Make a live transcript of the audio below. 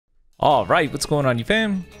Alright, what's going on, you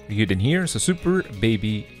fam? Raiyuden here. So Super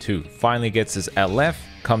Baby 2 finally gets his LF,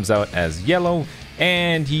 comes out as yellow,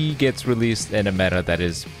 and he gets released in a meta that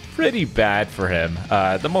is pretty bad for him.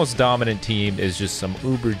 The most dominant team is just some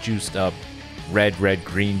uber juiced up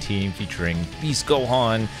red-green team featuring Beast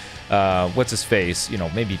Gohan, what's his face, you know,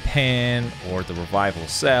 maybe Pan or the Revival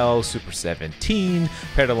Cell, Super 17,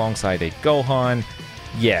 paired alongside a Gohan.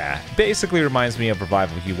 Yeah, basically reminds me of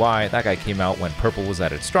Revival UI. That guy came out when purple was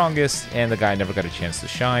at its strongest, and the guy never got a chance to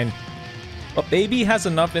shine. But Baby has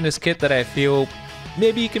enough in his kit that I feel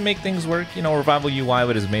maybe he can make things work. You know, Revival UI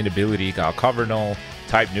with his main ability got Cover Null,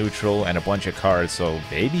 Type Neutral, and a bunch of cards, so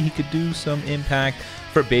maybe he could do some impact.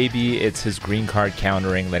 For Baby, it's his green card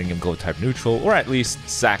countering, letting him go Type Neutral, or at least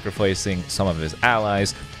sacrificing some of his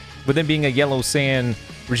allies. With him being a yellow Saiyan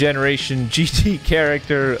regeneration GT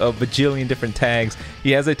character of bajillion different tags,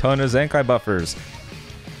 he has a ton of Zenkai buffers.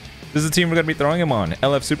 This is the team we're going to be throwing him on.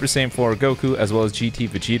 LF Super Saiyan 4 Goku as well as GT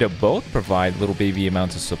Vegeta both provide little baby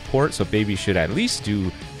amounts of support, so Baby should at least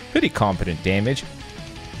do pretty competent damage.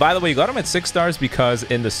 By the way, you got him at 6 stars because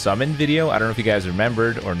in the summon video, I don't know if you guys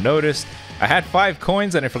remembered or noticed, I had 5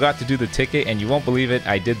 coins and I forgot to do the ticket, and you won't believe it,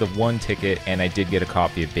 I did the 1 ticket and I did get a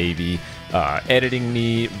copy of Baby. Editing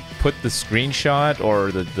me put the screenshot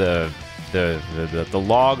or the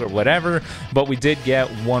log or whatever, but we did get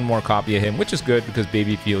 1 more copy of him, which is good because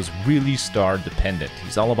Baby feels really star dependent.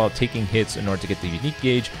 He's all about taking hits in order to get the unique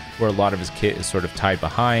gauge, where a lot of his kit is sort of tied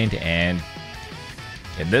behind, and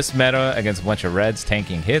in this meta against a bunch of reds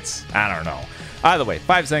tanking hits, I don't know. Either way,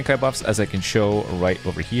 5 Zenkai buffs as I can show right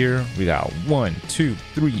over here. We got 1, 2,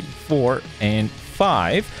 3, 4, and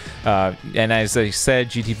 5. And as I said,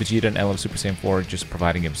 GT Vegeta and LF Super Saiyan 4 just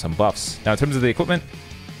providing him some buffs. Now in terms of the equipment,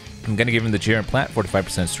 I'm going to give him the Jiren Plat,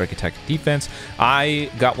 45% strike attack defense.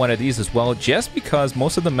 I got one of these as well, just because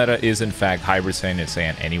most of the meta is in fact Hybrid Saiyan and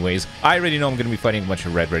Saiyan anyways. I already know I'm going to be fighting a bunch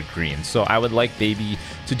of red, green, so I would like Baby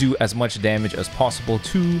to do as much damage as possible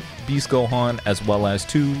to Beast Gohan as well as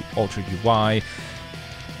to Ultra UI.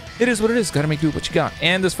 It is what it is, gotta make do with what you got.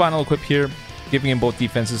 And this final equip here, giving him both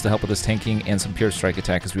defenses to help with his tanking and some pure strike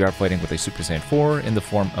attack, as we are fighting with a Super Saiyan 4 in the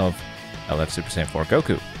form of LF Super Saiyan 4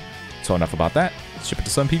 Goku. So enough about that. Let's ship it to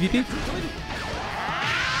some PvP.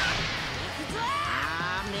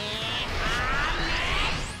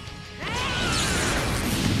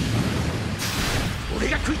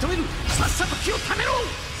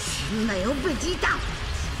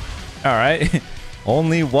 Alright,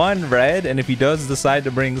 only 1 red, and if he does decide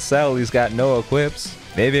to bring Cell, he's got no equips.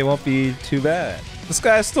 Maybe it won't be too bad. This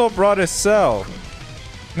guy still brought his Cell.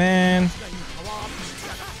 Man.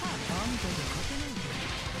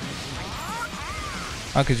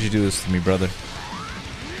 How could you do this to me, brother?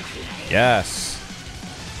 Yes.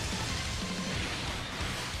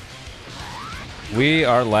 We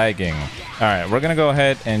are lagging. Alright, we're gonna go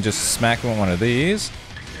ahead and just smack him with one of these.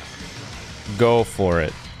 Go for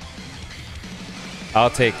it. I'll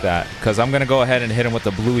take that, because I'm gonna go ahead and hit him with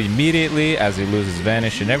the blue immediately as he loses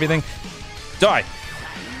Vanish and everything. Die!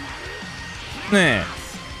 Man.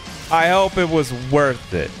 I hope it was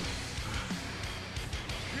worth it.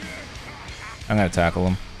 I'm gonna tackle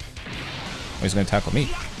him. Oh, he's gonna tackle me.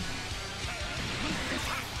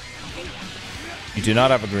 You do not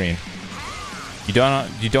have a green. You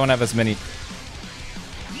don't have as many.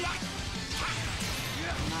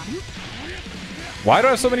 Why do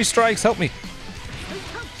I have so many strikes? Help me.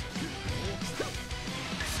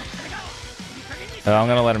 I'm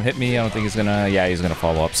gonna let him hit me. I don't think he's gonna. Yeah, he's gonna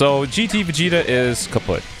follow up. So GT Vegeta is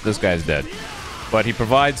kaput. This guy's dead. But he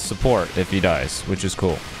provides support if he dies, which is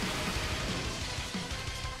cool.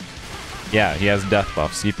 Yeah, he has death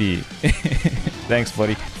buff. CP. Thanks,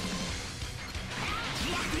 buddy.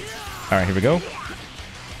 Alright, here we go.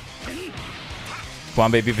 Come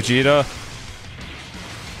on, baby Vegeta.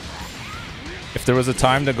 If there was a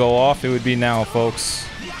time to go off, it would be now, folks.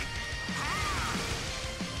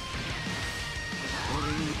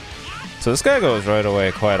 So this guy goes right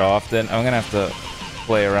away quite often. I'm gonna have to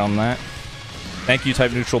play around that. Thank you,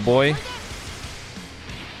 Type Neutral boy.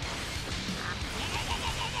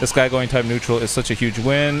 This guy going Type Neutral is such a huge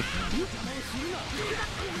win.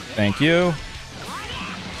 Thank you.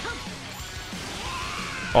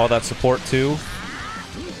 All that support too.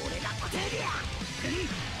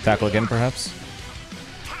 Tackle again, perhaps.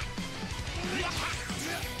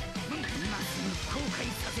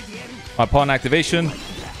 Upon activation.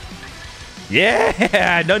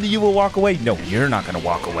 Yeah! None of you will walk away. No, you're not gonna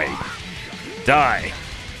walk away. Die.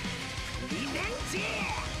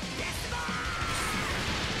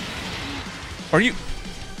 Are you...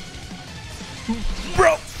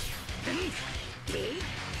 Bro!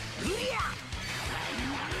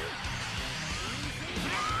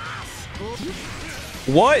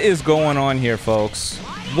 What is going on here, folks?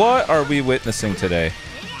 What are we witnessing today?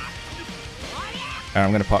 Alright,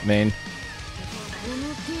 I'm gonna pop main.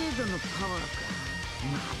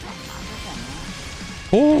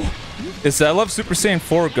 Oh, is that Love Super Saiyan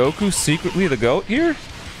 4 Goku secretly the GOAT here?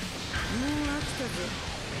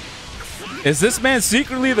 Is this man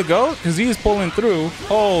secretly the GOAT? Because he is pulling through.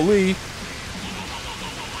 Holy.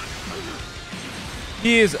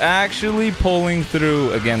 He is actually pulling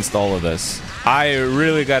through against all of this. I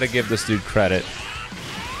really got to give this dude credit.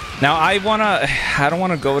 Now, I don't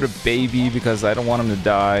want to go to Baby because I don't want him to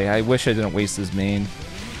die. I wish I didn't waste his main.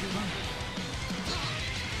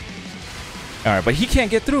 Alright, but he can't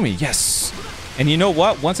get through me. Yes. And you know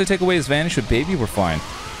what? Once I take away his vanish with Baby, we're fine.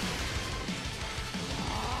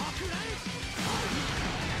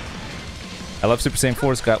 I love Super Saiyan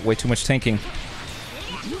 4's got way too much tanking.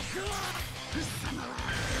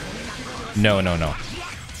 No, no, no.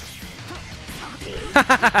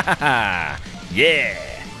 Yeah.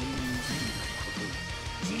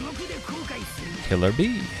 Killer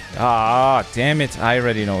B. Ah, damn it. I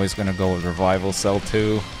already know he's gonna go with Revival Cell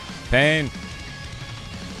 2. Pain.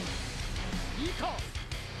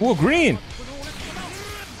 Ooh, green.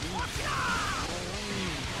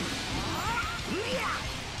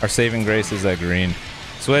 Our saving grace is that green.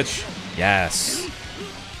 Switch. Yes.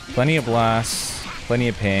 Plenty of blasts. Plenty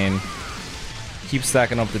of pain. Keep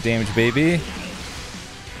stacking up the damage, baby.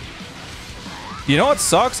 You know what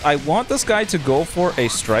sucks? I want this guy to go for a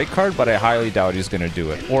strike card, but I highly doubt he's going to do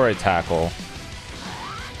it. Or a tackle.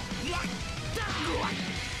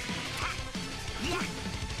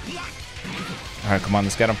 Alright, come on,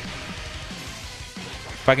 let's get him.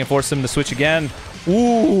 If I can force him to switch again.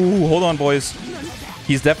 Ooh, hold on, boys.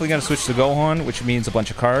 He's definitely going to switch to Gohan, which means a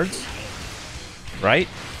bunch of cards. Right?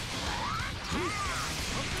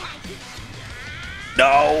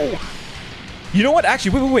 No! You know what?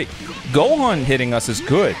 Actually, wait. Gohan hitting us is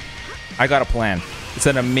good. I got a plan. It's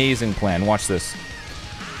an amazing plan. Watch this.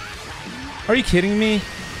 Are you kidding me?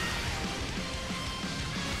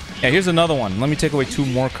 Yeah, here's another one. Let me take away 2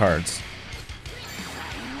 more cards.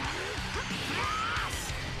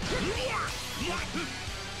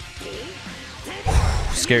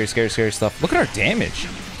 Scary, scary, scary stuff. Look at our damage.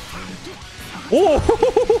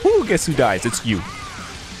 Oh, guess who dies? It's you.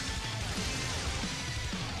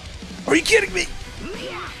 Are you kidding me?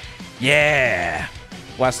 Yeah.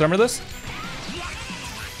 Last armor this.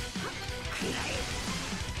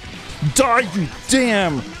 Die, you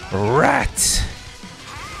damn rat.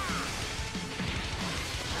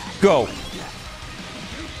 Go.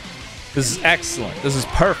 This is excellent. This is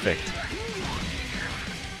perfect.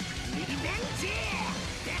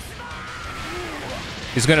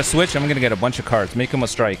 He's gonna switch. I'm gonna get a bunch of cards. Make him a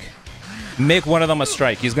strike. Make one of them a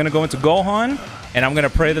strike. He's gonna go into Gohan, and I'm gonna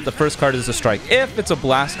pray that the first card is a strike. If it's a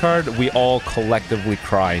blast card, we all collectively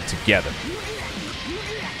cry together.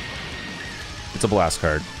 It's a blast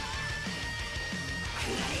card.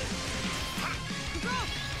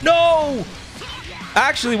 No!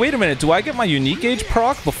 Actually, wait a minute. Do I get my unique gauge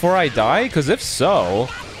proc before I die? Because if so...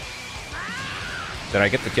 Did I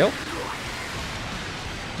get the kill?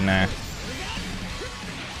 Nah.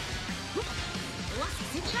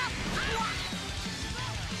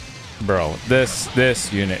 Bro,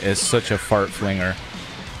 this unit is such a fart flinger.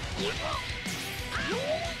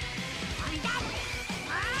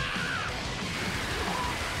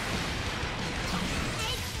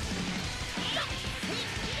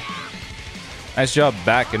 Nice job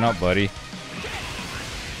backing up, buddy.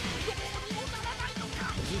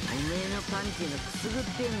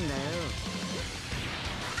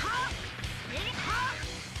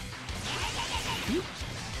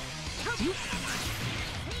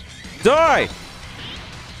 Die!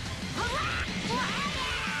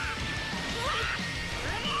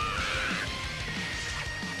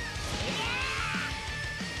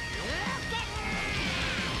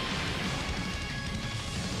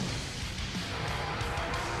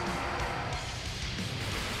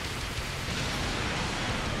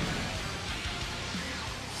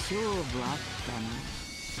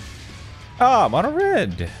 Ah, mono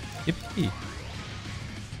red. Yippee.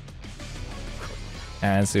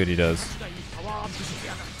 And see what he does.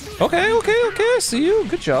 Okay, I see you.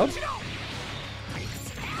 Good job.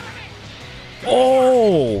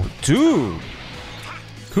 Oh, dude.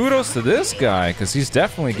 Kudos to this guy, because he's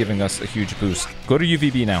definitely giving us a huge boost. Go to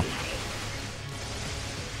UVB now.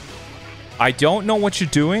 I don't know what you're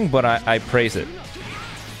doing, but I praise it.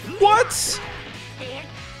 What?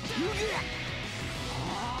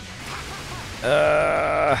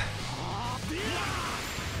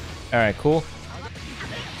 Alright, cool.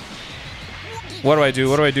 What do I do?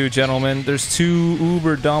 What do I do, gentlemen? There's two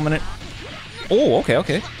uber dominant. Oh, okay,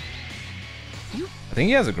 okay. I think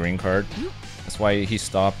he has a green card. That's why he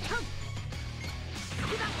stopped.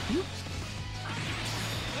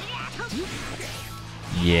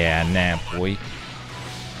 Yeah, nah, boy.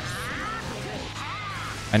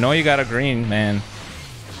 I know you got a green, man.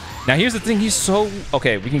 Now here's the thing, he's so...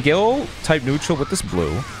 Okay, we can go type neutral with this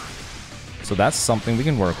blue. So that's something we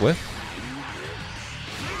can work with.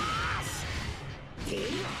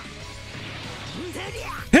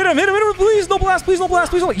 Hit him, please, no blast, please, no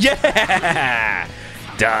blast, please, no... Yeah!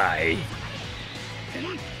 Die.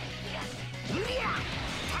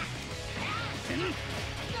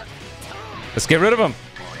 Let's get rid of him.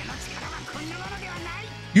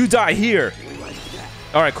 You die here.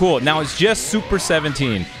 All right, cool. Now it's just Super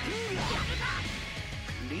 17.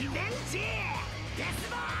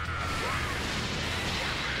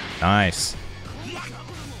 Nice.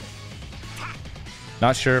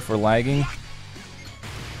 Not sure if we're lagging.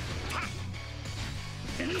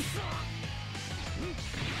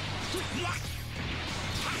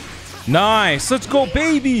 Nice. Let's go,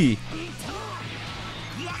 baby.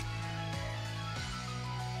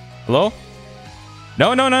 Hello?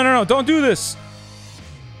 No, no, no, no, no. Don't do this.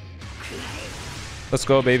 Let's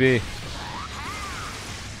go, baby.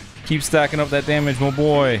 Keep stacking up that damage, my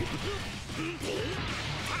boy.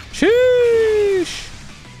 Sheesh.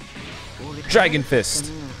 Dragon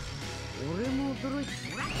Fist.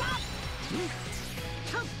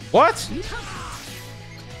 What?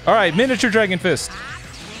 All right, miniature Dragon Fist.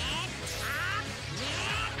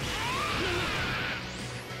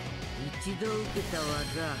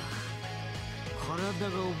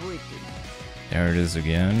 There it is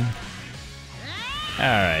again. All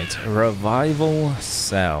right, revival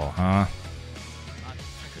cell, huh?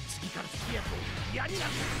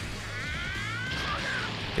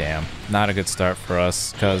 Damn, not a good start for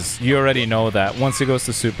us, because you already know that once he goes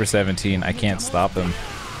to Super 17, I can't stop him.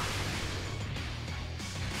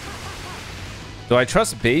 Do I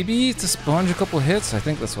trust Baby to sponge a couple hits? I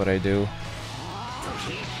think that's what I do.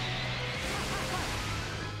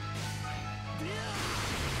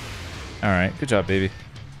 All right, good job, Baby.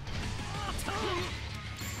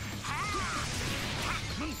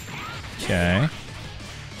 Okay.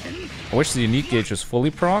 I wish the unique gauge was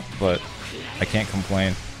fully proc, but I can't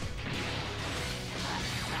complain.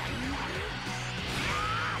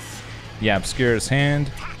 Yeah, obscure his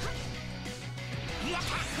hand.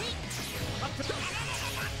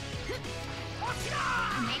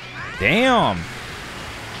 Damn!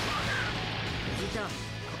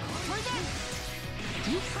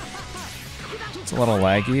 It's a little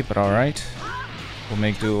laggy, but alright. We'll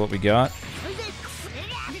make do what we got.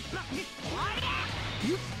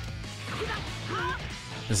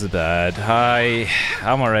 This is bad.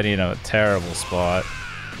 I'm already in a terrible spot.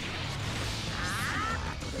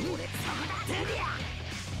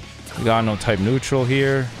 We got no type neutral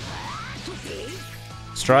here.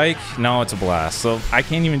 Strike? No, it's a blast. So I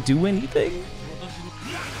can't even do anything.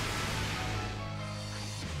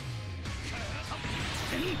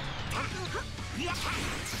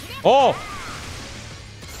 Oh!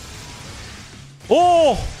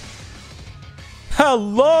 Oh!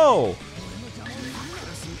 Hello!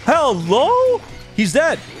 Hello? He's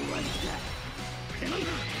dead.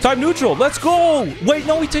 Type neutral. Let's go. Wait,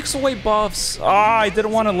 no, he takes away buffs. Ah, I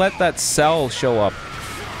didn't want to let that cell show up.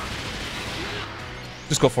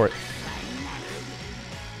 Just go for it.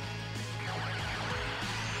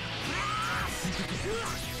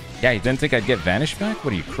 Yeah, you didn't think I'd get Vanish back?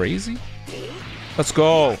 What are you, crazy? Let's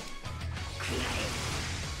go.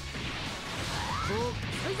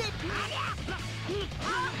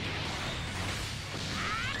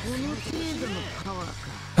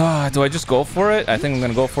 Do I just go for it? I think I'm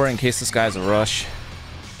gonna go for it in case this guy's a rush.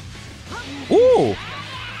 Ooh!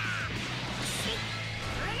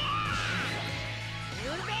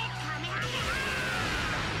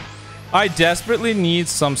 I desperately need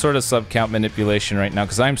some sort of sub-count manipulation right now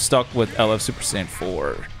because I'm stuck with LF Super Saiyan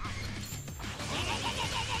 4.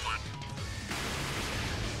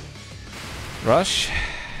 Rush.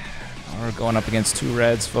 We're going up against two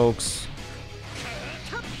reds, folks.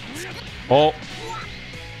 Oh.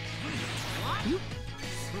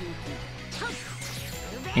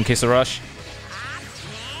 In case of rush.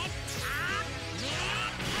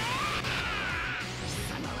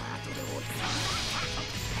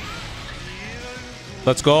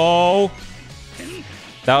 Let's go.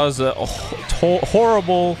 That was a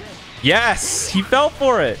horrible. Yes, he fell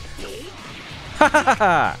for it. Ha ha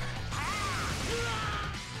ha.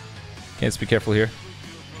 Okay, let's be careful here.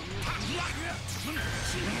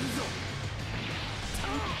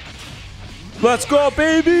 Let's go,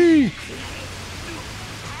 baby!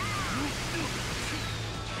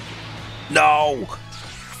 No!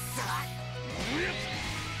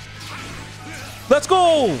 Let's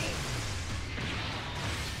go!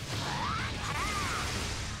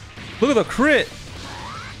 Look at the crit!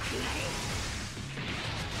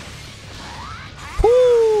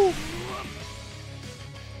 Woo!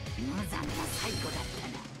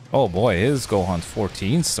 Oh boy, his Gohan's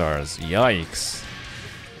 14 stars. Yikes.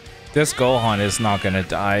 This Gohan is not gonna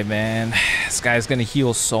die, man. This guy's gonna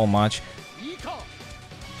heal so much.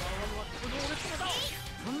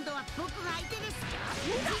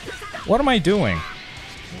 What am I doing?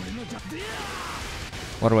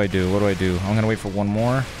 What do I do? What do I do? I'm gonna wait for one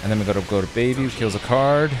more, and then we gotta go to baby, who kills a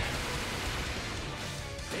card.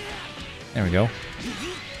 There we go.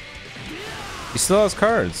 He still has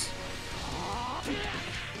cards.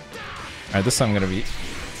 Alright, this time I'm gonna be...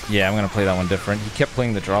 Yeah, I'm gonna play that one different. He kept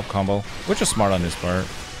playing the drop combo, which is smart on his part.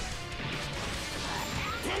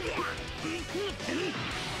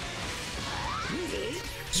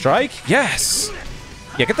 Strike? Yes!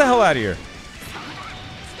 Yeah, get the hell out of here.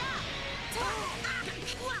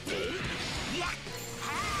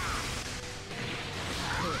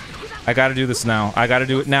 I gotta do this now. I gotta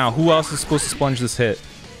do it now. Who else is supposed to sponge this hit?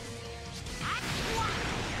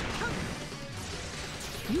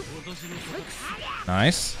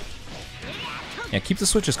 Nice. Yeah, keep the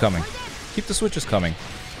switches coming. Keep the switches coming.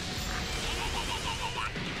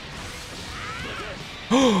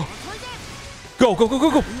 Go, go, go,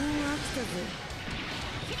 go, go!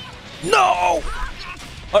 No!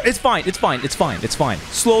 It's fine, it's fine, it's fine, it's fine.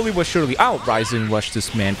 Slowly but surely, I'll rise and rush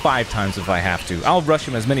this man 5 times if I have to. I'll rush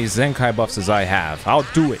him as many Zenkai buffs as I have. I'll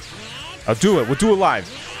do it. I'll do it. We'll do it live.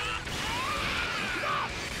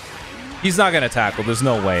 He's not gonna tackle. There's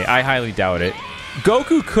no way. I highly doubt it.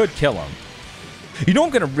 Goku could kill him. You know I'm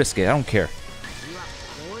gonna risk it. I don't care.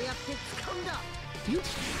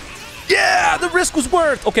 Yeah, the risk was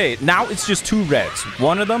worth. Okay, now it's just 2 reds.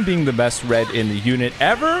 One of them being the best red in the unit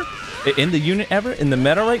ever. In the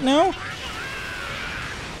meta right now.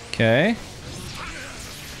 Okay.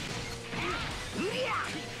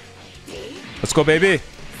 Let's go, baby.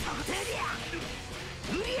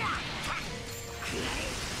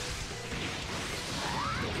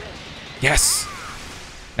 Yes.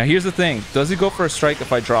 Now here's the thing. Does he go for a strike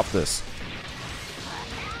if I drop this?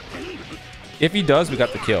 If he does, we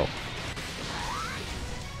got the kill.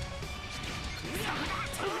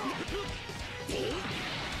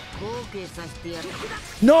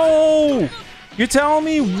 No! You're telling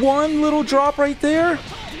me one little drop right there?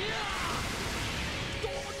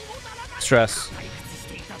 Stress.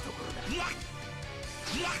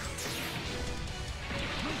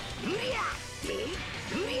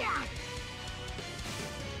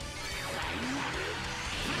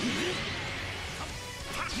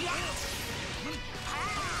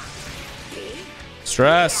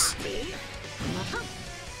 Stress.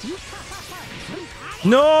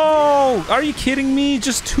 No! Are you kidding me?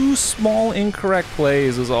 Just 2 small incorrect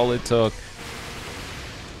plays was all it took.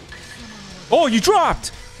 Oh, you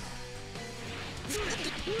dropped!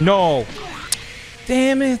 No.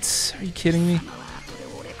 Damn it. Are you kidding me?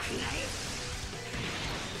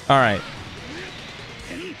 Alright.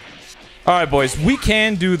 Alright, boys. We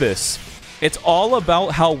can do this. It's all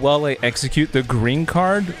about how well I execute the green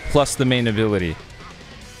card plus the main ability.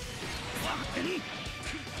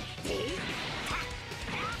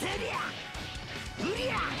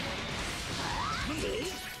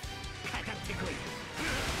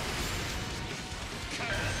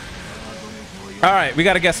 All right, we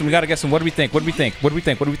gotta guess him. We gotta guess him. What do we think? What do we think? What do we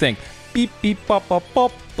think? What do we think? Beep, beep, pop, pop,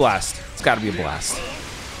 pop. Blast. It's gotta be a blast.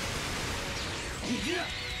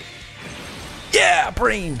 Yeah,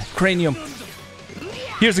 brain. Cranium.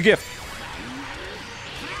 Here's a gift.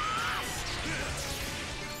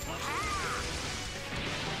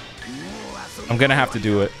 I'm gonna have to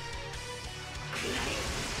do it.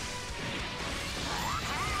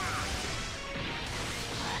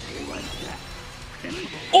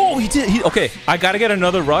 Oh, he did. Okay, I gotta get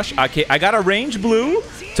another rush. Okay, I got a range blue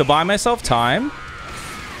to buy myself time.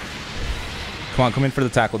 Come on, come in for the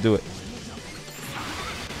tackle. Do it.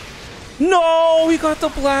 No, he got the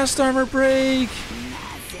blast armor break.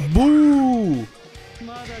 Boo.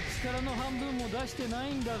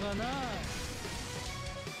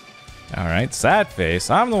 All right, sad face.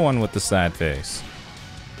 I'm the one with the sad face.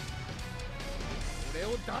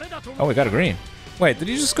 Oh, we got a green. Wait, did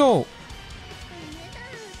he just go?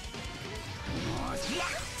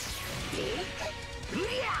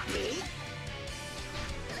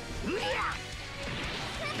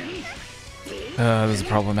 This is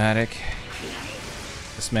problematic.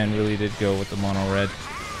 This man really did go with the mono red.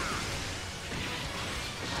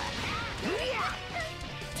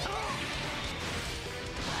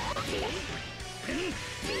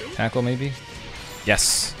 Tackle maybe?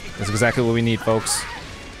 Yes. That's exactly what we need, folks.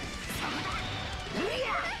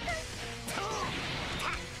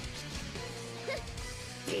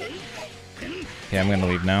 Okay, I'm gonna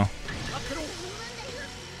leave now.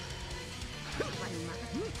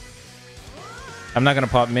 I'm not gonna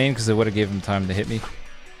pop main because it would have gave him time to hit me.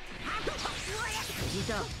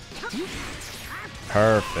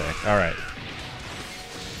 Perfect. Alright.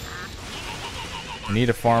 I need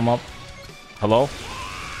to farm up. Hello?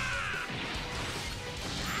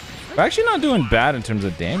 We're actually not doing bad in terms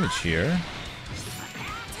of damage here.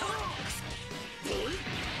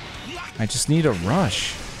 I just need a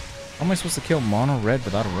rush. How am I supposed to kill mono red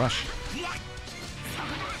without a rush?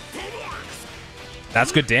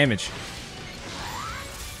 That's good damage.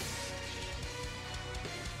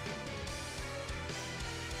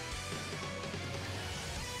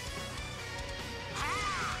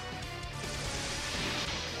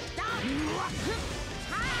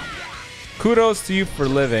 Kudos to you for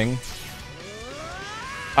living.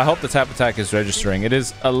 I hope the tap attack is registering. It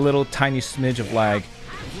is a little tiny smidge of lag.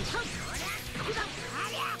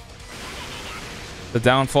 The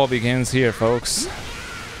downfall begins here, folks.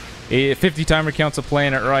 50 timer counts of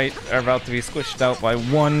playing it right are about to be squished out by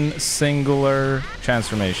one singular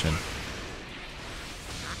transformation.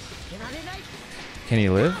 Can he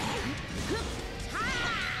live?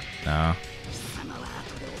 No.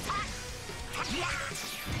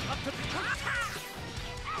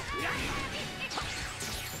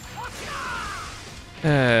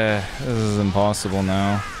 This is impossible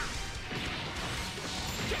now.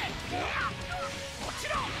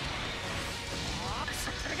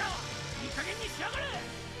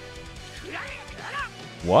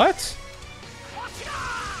 What?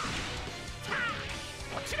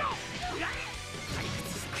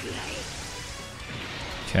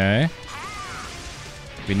 Okay.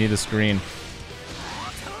 We need a screen.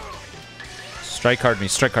 Strike card me,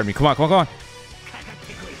 strike card me. Come on, come on, come on.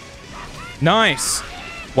 Nice.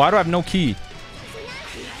 Why do I have no key?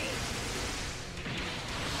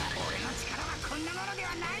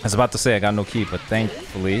 I was about to say I got no key, but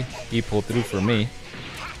thankfully he pulled through for me.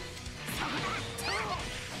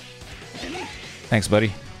 Thanks,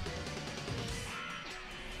 buddy.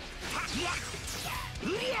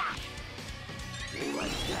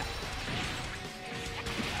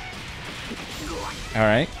 All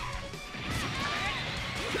right.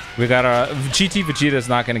 We got our GT Vegeta is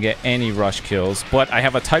not going to get any rush kills, but I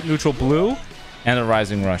have a type neutral blue and a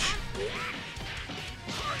rising rush.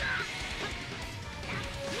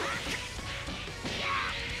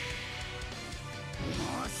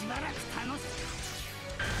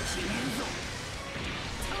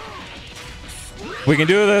 We can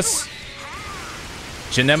do this.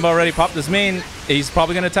 Janemba already popped his main. He's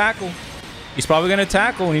probably going to tackle. He's probably going to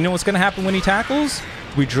tackle. And you know what's going to happen when he tackles?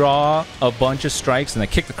 We draw a bunch of strikes and I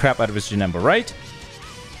kick the crap out of his Janemba, right?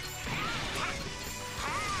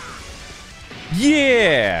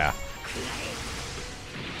 Yeah!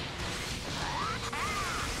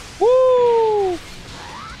 Woo!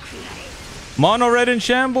 Mono red in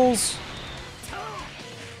shambles.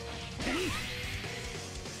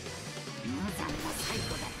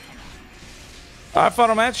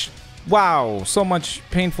 Final match. Wow, so much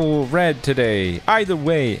painful red today. Either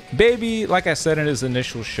way, Baby, like I said in his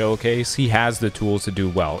initial showcase, he has the tools to do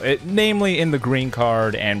well. Namely in the green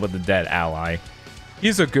card and with the dead ally.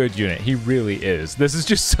 He's a good unit. He really is. This is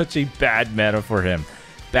just such a bad meta for him.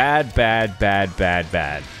 Bad, bad, bad, bad,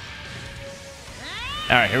 bad.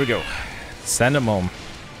 Alright, here we go. Send him home.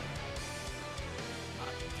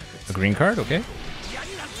 A green card, okay.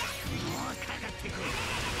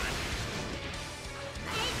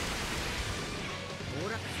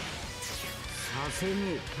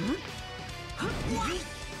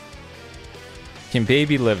 Can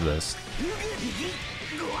Baby live this?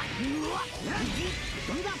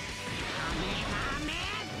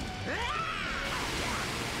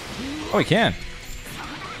 Oh, he can.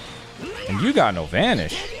 And you got no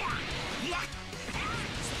vanish.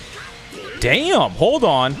 Damn, hold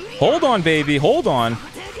on. Hold on, Baby, hold on.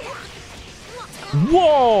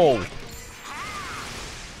 Whoa!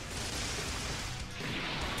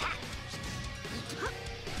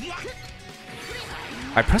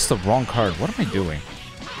 I pressed the wrong card. What am I doing?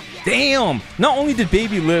 Damn! Not only did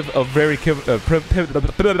Baby live a very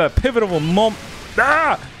pivotal moment.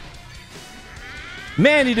 Ah!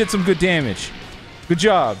 Man, he did some good damage. Good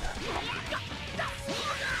job.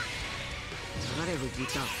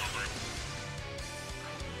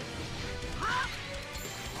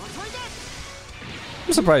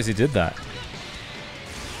 I'm surprised he did that.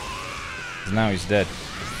 Now he's dead.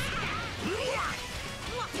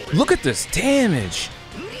 Look at this damage.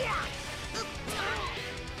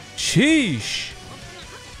 Sheesh.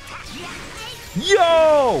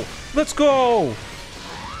 Yo! Let's go!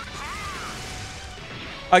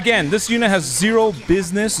 Again, this unit has zero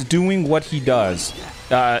business doing what he does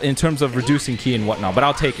in terms of reducing ki and whatnot, but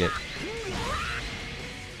I'll take it.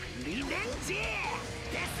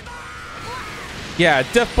 Yeah,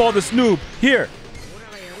 death ball this noob. Here.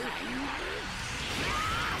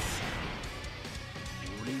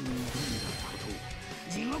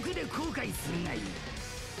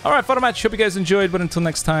 Alright, photo match. Hope you guys enjoyed, but until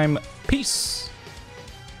next time, peace.